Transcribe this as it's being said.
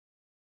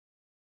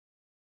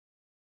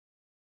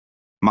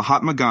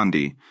Mahatma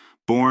Gandhi,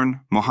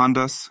 born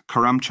Mohandas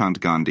Karamchand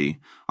Gandhi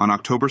on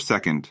October 2,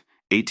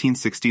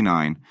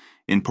 1869,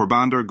 in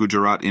Porbandar,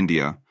 Gujarat,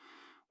 India,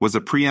 was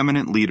a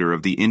preeminent leader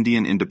of the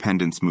Indian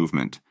independence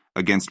movement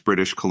against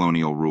British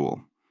colonial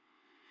rule.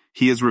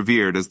 He is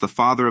revered as the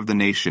father of the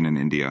nation in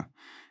India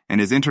and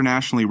is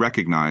internationally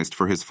recognized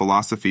for his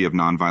philosophy of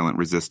nonviolent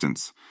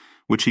resistance,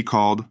 which he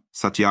called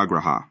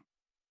satyagraha.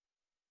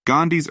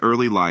 Gandhi's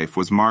early life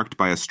was marked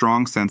by a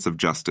strong sense of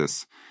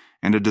justice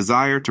and a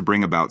desire to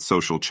bring about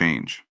social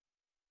change.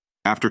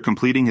 After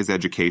completing his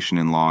education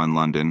in law in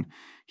London,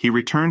 he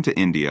returned to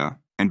India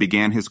and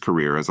began his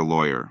career as a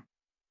lawyer.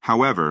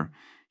 However,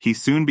 he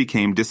soon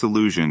became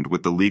disillusioned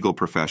with the legal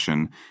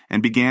profession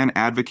and began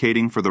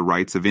advocating for the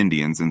rights of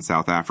Indians in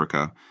South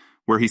Africa,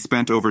 where he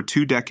spent over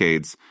 2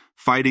 decades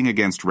fighting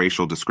against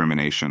racial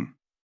discrimination.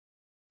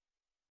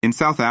 In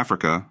South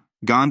Africa,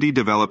 Gandhi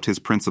developed his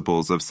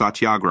principles of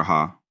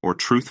satyagraha, or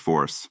truth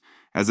force,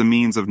 as a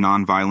means of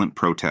nonviolent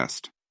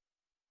protest.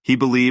 He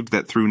believed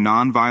that through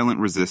nonviolent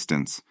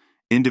resistance,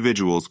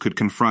 individuals could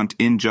confront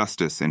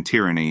injustice and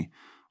tyranny,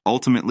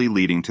 ultimately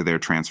leading to their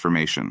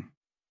transformation.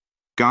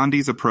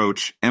 Gandhi's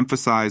approach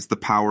emphasized the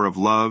power of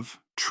love,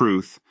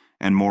 truth,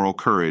 and moral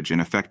courage in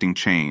effecting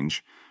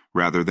change,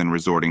 rather than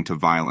resorting to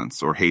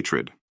violence or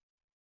hatred.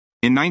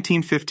 In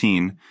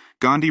 1915,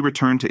 Gandhi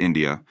returned to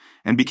India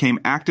and became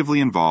actively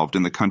involved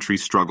in the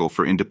country's struggle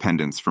for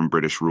independence from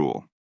British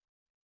rule.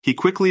 He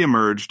quickly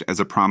emerged as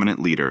a prominent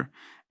leader,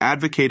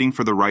 advocating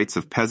for the rights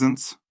of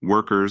peasants,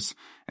 workers,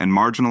 and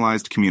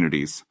marginalized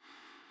communities.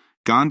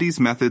 Gandhi's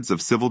methods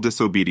of civil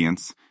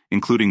disobedience,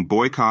 including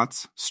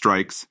boycotts,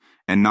 strikes,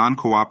 and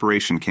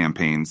non-cooperation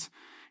campaigns,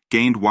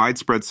 gained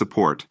widespread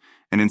support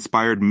and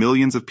inspired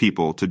millions of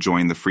people to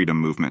join the freedom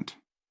movement.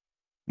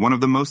 One of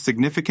the most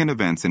significant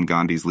events in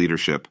Gandhi's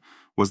leadership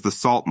was the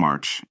Salt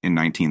March in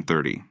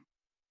 1930.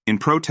 In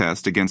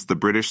protest against the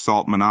British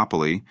salt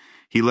monopoly,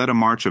 he led a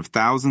march of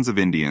thousands of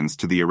Indians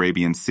to the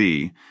Arabian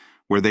Sea,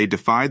 where they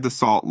defied the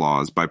salt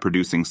laws by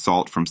producing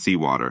salt from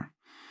seawater.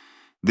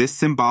 This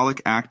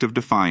symbolic act of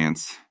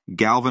defiance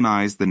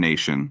galvanized the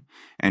nation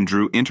and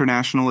drew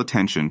international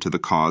attention to the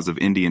cause of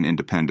Indian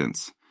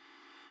independence.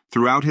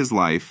 Throughout his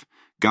life,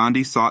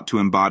 Gandhi sought to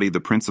embody the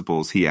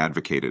principles he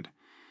advocated.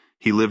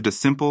 He lived a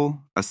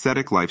simple,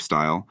 ascetic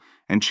lifestyle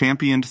and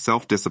championed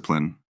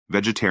self-discipline,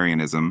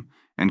 vegetarianism,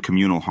 and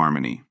communal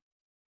harmony.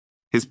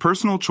 His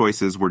personal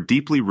choices were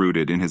deeply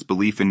rooted in his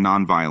belief in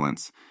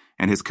nonviolence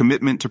and his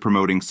commitment to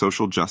promoting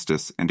social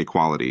justice and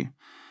equality.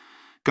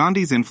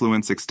 Gandhi's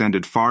influence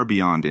extended far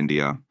beyond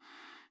India.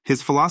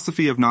 His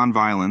philosophy of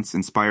nonviolence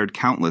inspired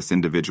countless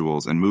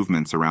individuals and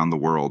movements around the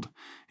world,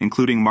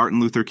 including Martin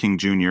Luther King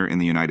Jr. in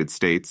the United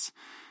States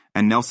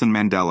and Nelson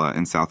Mandela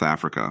in South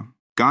Africa.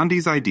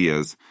 Gandhi's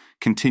ideas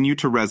continue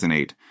to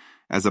resonate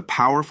as a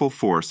powerful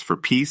force for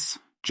peace,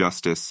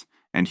 justice,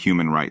 and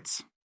human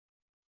rights.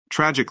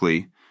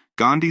 Tragically,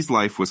 Gandhi's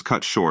life was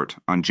cut short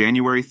on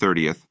January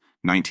 30th,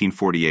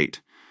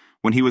 1948,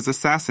 when he was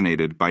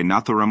assassinated by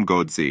Nathuram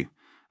Godse,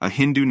 a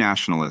Hindu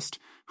nationalist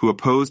who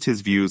opposed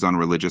his views on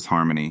religious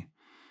harmony.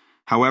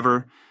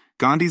 However,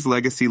 Gandhi's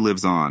legacy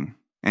lives on,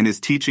 and his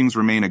teachings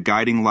remain a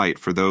guiding light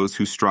for those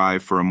who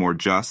strive for a more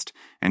just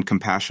and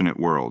compassionate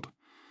world.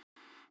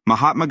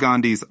 Mahatma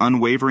Gandhi's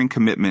unwavering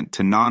commitment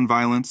to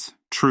nonviolence,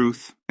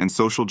 truth, and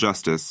social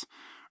justice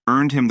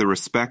earned him the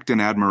respect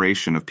and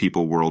admiration of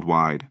people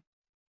worldwide.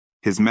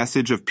 His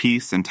message of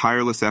peace and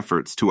tireless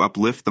efforts to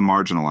uplift the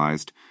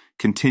marginalized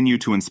continue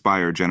to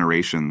inspire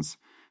generations,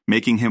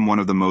 making him one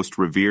of the most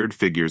revered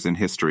figures in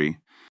history.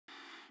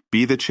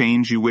 Be the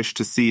change you wish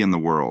to see in the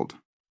world.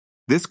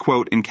 This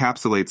quote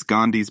encapsulates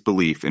Gandhi's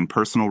belief in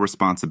personal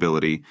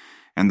responsibility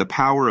and the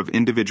power of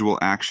individual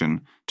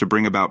action to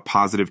bring about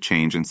positive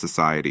change in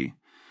society.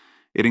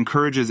 It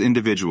encourages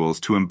individuals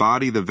to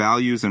embody the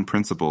values and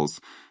principles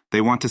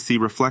they want to see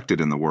reflected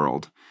in the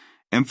world,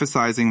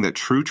 emphasizing that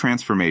true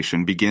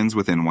transformation begins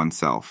within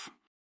oneself.